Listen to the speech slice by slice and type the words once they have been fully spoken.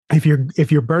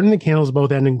if you're burning the candles at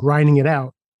both ends and grinding it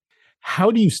out,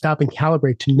 how do you stop and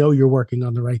calibrate to know you're working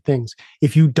on the right things?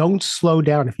 If you don't slow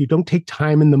down, if you don't take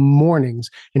time in the mornings,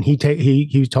 and he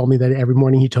told me that every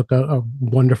morning he took a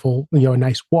wonderful, a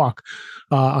nice walk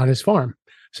on his farm.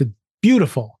 So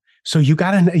beautiful. So you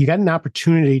got an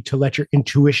opportunity to let your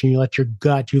intuition, you let your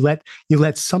gut, you let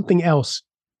something else.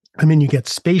 You get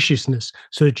spaciousness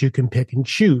so that you can pick and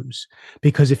choose.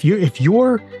 Because if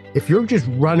you're just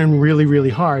running really, really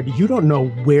hard, you don't know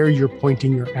where you're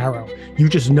pointing your arrow. You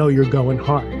just know you're going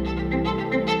hard.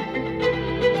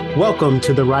 Welcome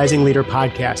to the Rising Leader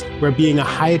Podcast, where being a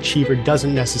high achiever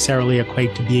doesn't necessarily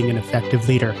equate to being an effective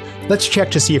leader. Let's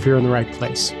check to see if you're in the right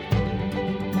place.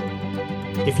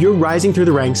 If you're rising through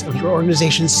the ranks of your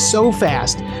organization so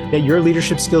fast that your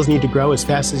leadership skills need to grow as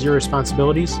fast as your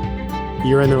responsibilities,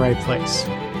 you're in the right place.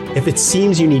 If it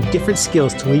seems you need different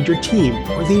skills to lead your team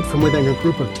or lead from within a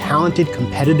group of talented,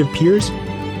 competitive peers,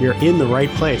 you're in the right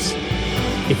place.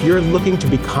 If you're looking to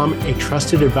become a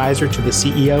trusted advisor to the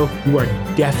CEO, you are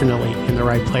definitely in the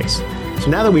right place.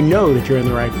 So now that we know that you're in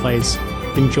the right place,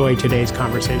 enjoy today's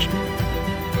conversation.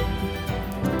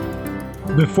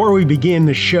 Before we begin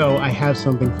the show, I have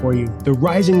something for you. The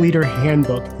Rising Leader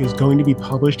Handbook is going to be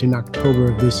published in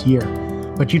October of this year.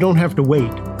 But you don't have to wait.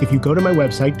 If you go to my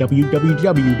website,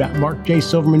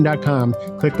 www.markjsilverman.com,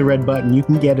 click the red button, you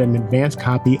can get an advanced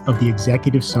copy of the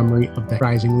executive summary of the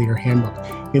Rising Leader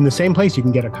Handbook. In the same place, you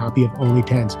can get a copy of Only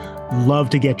Tens. Love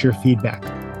to get your feedback.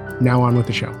 Now on with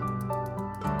the show.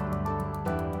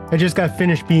 I just got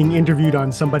finished being interviewed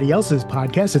on somebody else's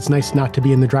podcast. It's nice not to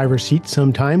be in the driver's seat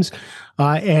sometimes.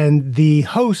 And the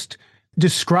host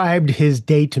described his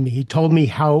day to me. He told me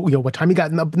how, what time he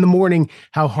got up in the morning,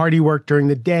 how hard he worked during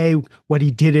the day, what he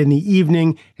did in the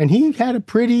evening. And he had a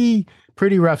pretty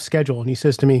rough schedule. And he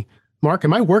says to me, "Mark,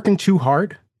 am I working too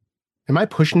hard? Am I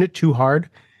pushing it too hard?"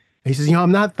 And he says,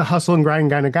 "I'm not the hustle and grind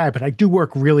kind of guy, but I do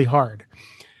work really hard."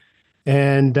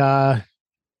 And I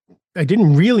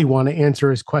didn't really want to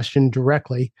answer his question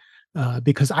directly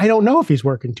because I don't know if he's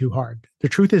working too hard. The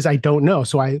truth is, I don't know.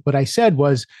 So what I said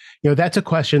was, that's a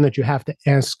question that you have to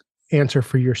answer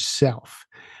for yourself.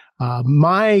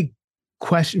 My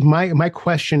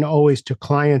question always to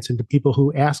clients and to people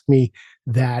who ask me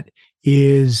that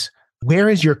is, where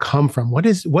is your come from? What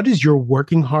is your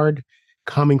working hard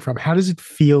coming from? How does it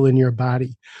feel in your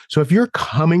body? So if you're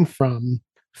coming from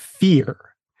fear,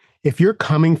 if you're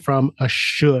coming from a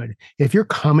should, if you're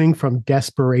coming from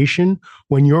desperation,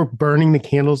 when you're burning the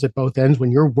candles at both ends, when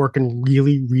you're working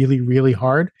really, really, really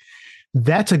hard,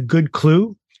 that's a good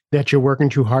clue that you're working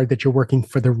too hard, that you're working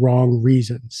for the wrong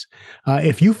reasons.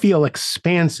 If you feel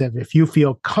expansive, if you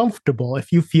feel comfortable,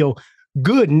 if you feel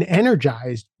good and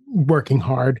energized working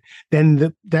hard,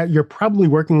 then that you're probably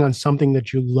working on something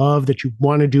that you love, that you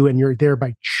want to do, and you're there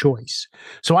by choice.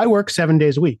 So I work 7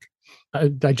 days a week.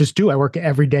 I just do. I work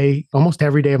every day, almost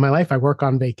every day of my life. I work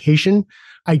on vacation.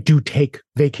 I do take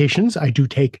vacations. I do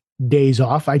take days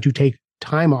off. I do take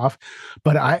time off,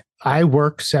 but I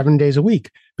work 7 days a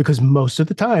week because most of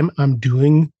the time I'm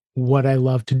doing what I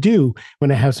love to do.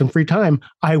 When I have some free time,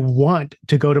 I want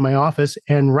to go to my office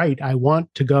and write. I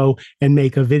want to go and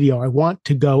make a video. I want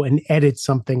to go and edit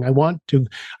something. I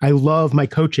love my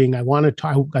coaching. I'm not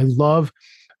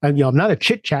a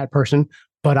chit chat person,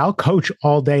 but I'll coach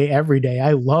all day, every day.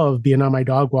 I love being on my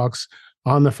dog walks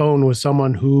on the phone with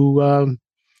someone who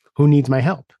needs my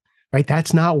help, right?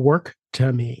 That's not work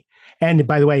to me. And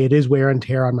by the way, it is wear and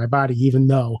tear on my body, even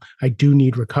though I do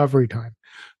need recovery time.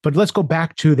 But let's go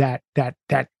back to that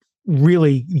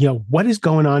really, what is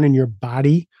going on in your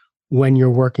body when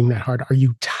you're working that hard? Are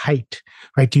you tight,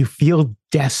 right? Do you feel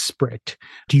desperate?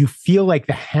 Do you feel like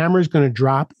the hammer is going to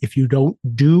drop if you don't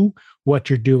do what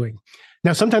you're doing?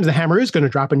 Now, sometimes the hammer is going to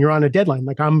drop and you're on a deadline.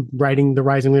 Like I'm writing the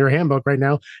Rising Leader Handbook right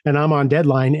now, and I'm on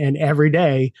deadline. And every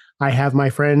day I have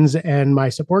my friends and my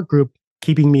support group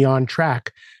keeping me on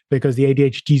track because the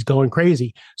ADHD is going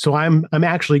crazy. So I'm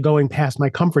actually going past my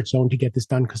comfort zone to get this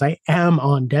done because I am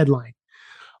on deadline.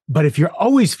 But if you're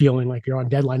always feeling like you're on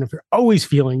deadline, if you're always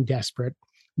feeling desperate,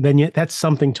 then that's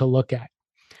something to look at.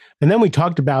 And then we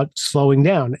talked about slowing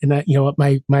down. And that,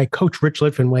 my coach, Rich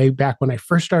Litvin, way back when I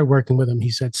first started working with him,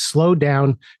 he said, slow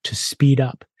down to speed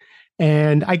up.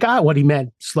 And I got what he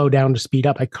meant, slow down to speed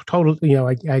up. I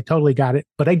totally got it,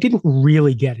 but I didn't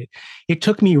really get it. It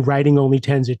took me writing Only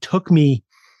Tens. It took me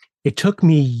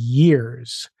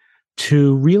years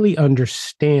to really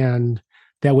understand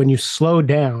that when you slow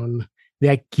down,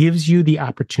 that gives you the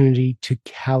opportunity to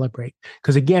calibrate.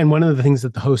 Because again, one of the things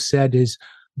that the host said is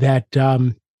that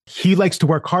he likes to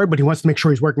work hard, but he wants to make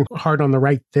sure he's working hard on the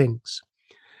right things.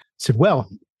 I said, well,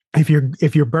 if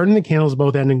you're burning the candles at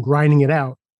both ends and grinding it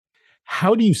out,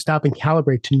 how do you stop and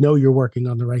calibrate to know you're working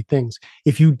on the right things?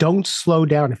 If you don't slow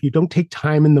down, if you don't take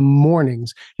time in the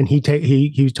mornings, and he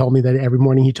told me that every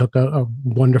morning he took a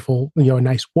wonderful, a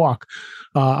nice walk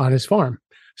on his farm.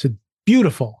 So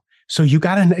beautiful. So you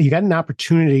got an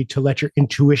opportunity to let your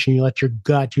intuition, you let your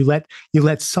gut, you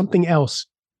let something else.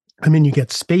 I mean, you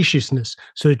get spaciousness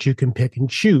so that you can pick and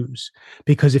choose.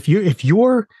 Because if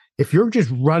you're just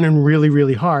running really,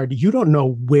 really hard, you don't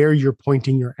know where you're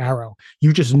pointing your arrow.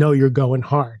 You just know you're going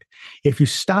hard. If you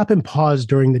stop and pause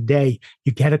during the day,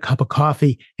 you get a cup of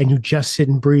coffee and you just sit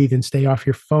and breathe and stay off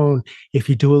your phone. If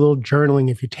you do a little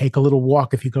journaling, if you take a little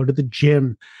walk, if you go to the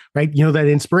gym, right? That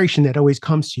inspiration that always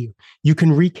comes to you, you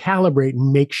can recalibrate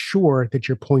and make sure that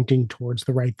you're pointing towards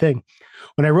the right thing.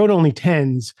 When I wrote Only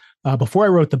Tens, before I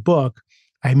wrote the book,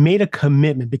 I made a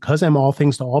commitment, because I'm all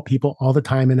things to all people all the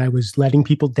time, and I was letting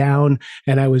people down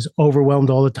and I was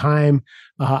overwhelmed all the time.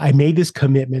 I made this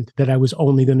commitment that I was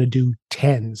only going to do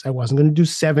 10s. I wasn't going to do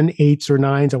 7, 8s, or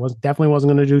 9s. Definitely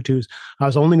wasn't going to do 2s. I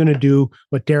was only going to do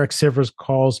what Derek Sivers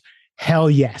calls hell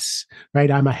yes,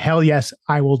 right? I'm a hell yes,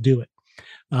 I will do it.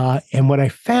 And what I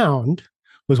found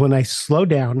was, when I slowed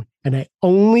down and I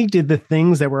only did the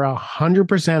things that were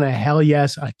 100% a hell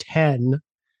yes, a 10,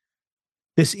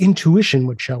 this intuition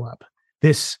would show up,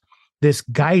 this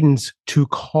guidance to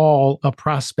call a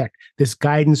prospect, this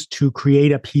guidance to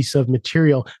create a piece of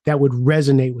material that would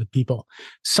resonate with people.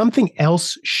 Something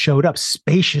else showed up,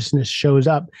 spaciousness shows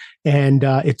up. And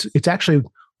it's actually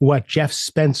what Jeff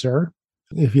Spencer,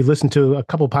 if you listen to a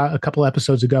couple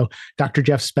episodes ago, Dr.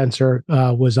 Jeff Spencer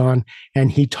was on,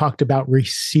 and he talked about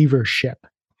receivership.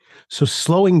 So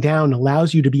slowing down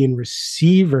allows you to be in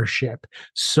receivership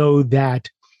so that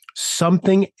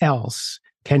something else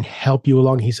can help you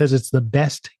along. He says it's the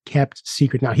best kept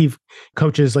secret. Now, he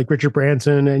coaches like Richard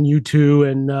Branson and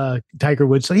U2 and Tiger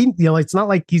Woods. So it's not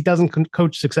like he doesn't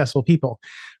coach successful people.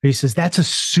 But he says that's a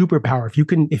superpower.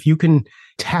 If you can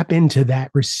tap into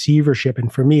that receivership,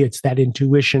 and for me, it's that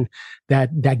intuition,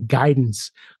 that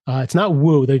guidance. It's not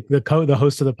woo. The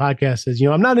host of the podcast says,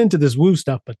 I'm not into this woo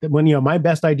stuff, but when my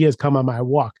best ideas come on my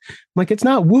walk, I'm like, it's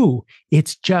not woo.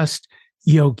 It's just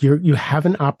you have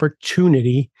an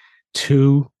opportunity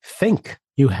to think.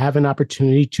 You have an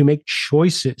opportunity to make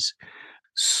choices.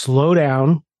 Slow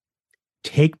down,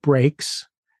 take breaks,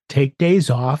 take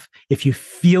days off. If you're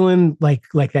feeling like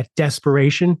that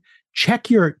desperation,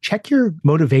 check your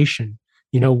motivation.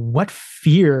 What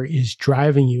fear is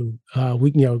driving you? On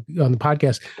the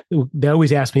podcast, they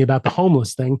always ask me about the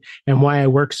homeless thing and why I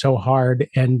work so hard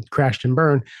and crashed and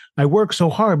burned. I work so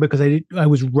hard because I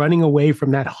was running away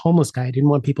from that homeless guy. I didn't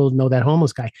want people to know that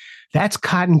homeless guy. That's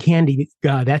cotton candy.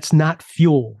 That's not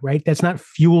fuel, right? That's not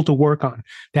fuel to work on.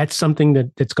 That's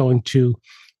something that's going to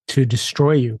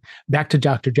destroy you. Back to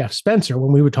Dr. Jeff Spencer,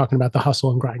 when we were talking about the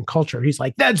hustle and grind culture, he's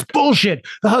like, that's bullshit.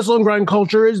 The hustle and grind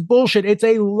culture is bullshit. It's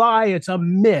a lie. It's a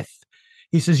myth.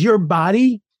 He says, your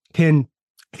body can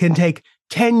take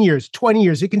 10 years, 20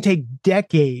 years. It can take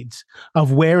decades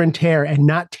of wear and tear and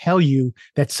not tell you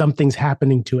that something's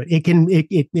happening to it.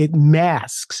 It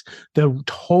masks the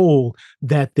toll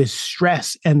that this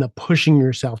stress and the pushing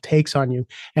yourself takes on you.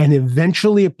 And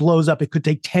eventually it blows up. It could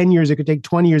take 10 years. It could take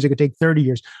 20 years. It could take 30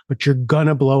 years, but you're going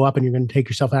to blow up and you're going to take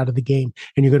yourself out of the game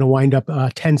and you're going to wind up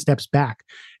 10 steps back.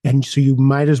 And so you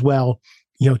might as well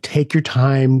take your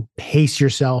time, pace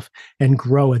yourself, and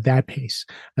grow at that pace.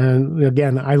 And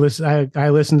again, I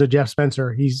listened to Jeff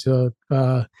Spencer.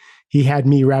 He had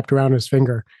me wrapped around his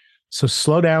finger. So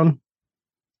slow down,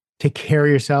 take care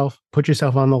of yourself, put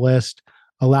yourself on the list,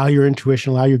 allow your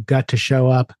intuition, allow your gut to show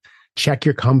up, check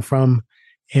your come from,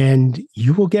 and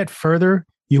you will get further.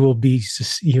 You will be,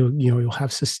 you'll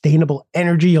have sustainable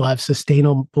energy. You'll have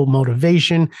sustainable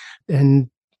motivation, and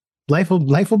life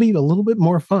will be a little bit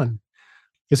more fun.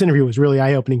 This interview was really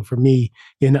eye-opening for me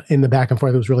in the back and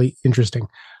forth. It was really interesting.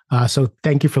 So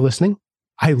thank you for listening.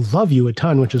 I love you a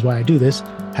ton, which is why I do this.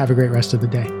 Have a great rest of the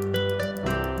day.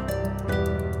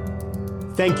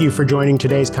 Thank you for joining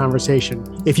today's conversation.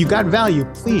 If you got value,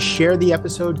 please share the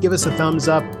episode, give us a thumbs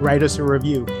up, write us a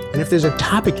review. And if there's a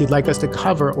topic you'd like us to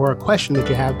cover or a question that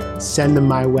you have, send them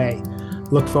my way.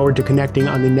 Look forward to connecting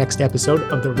on the next episode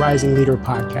of the Rising Leader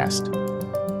Podcast.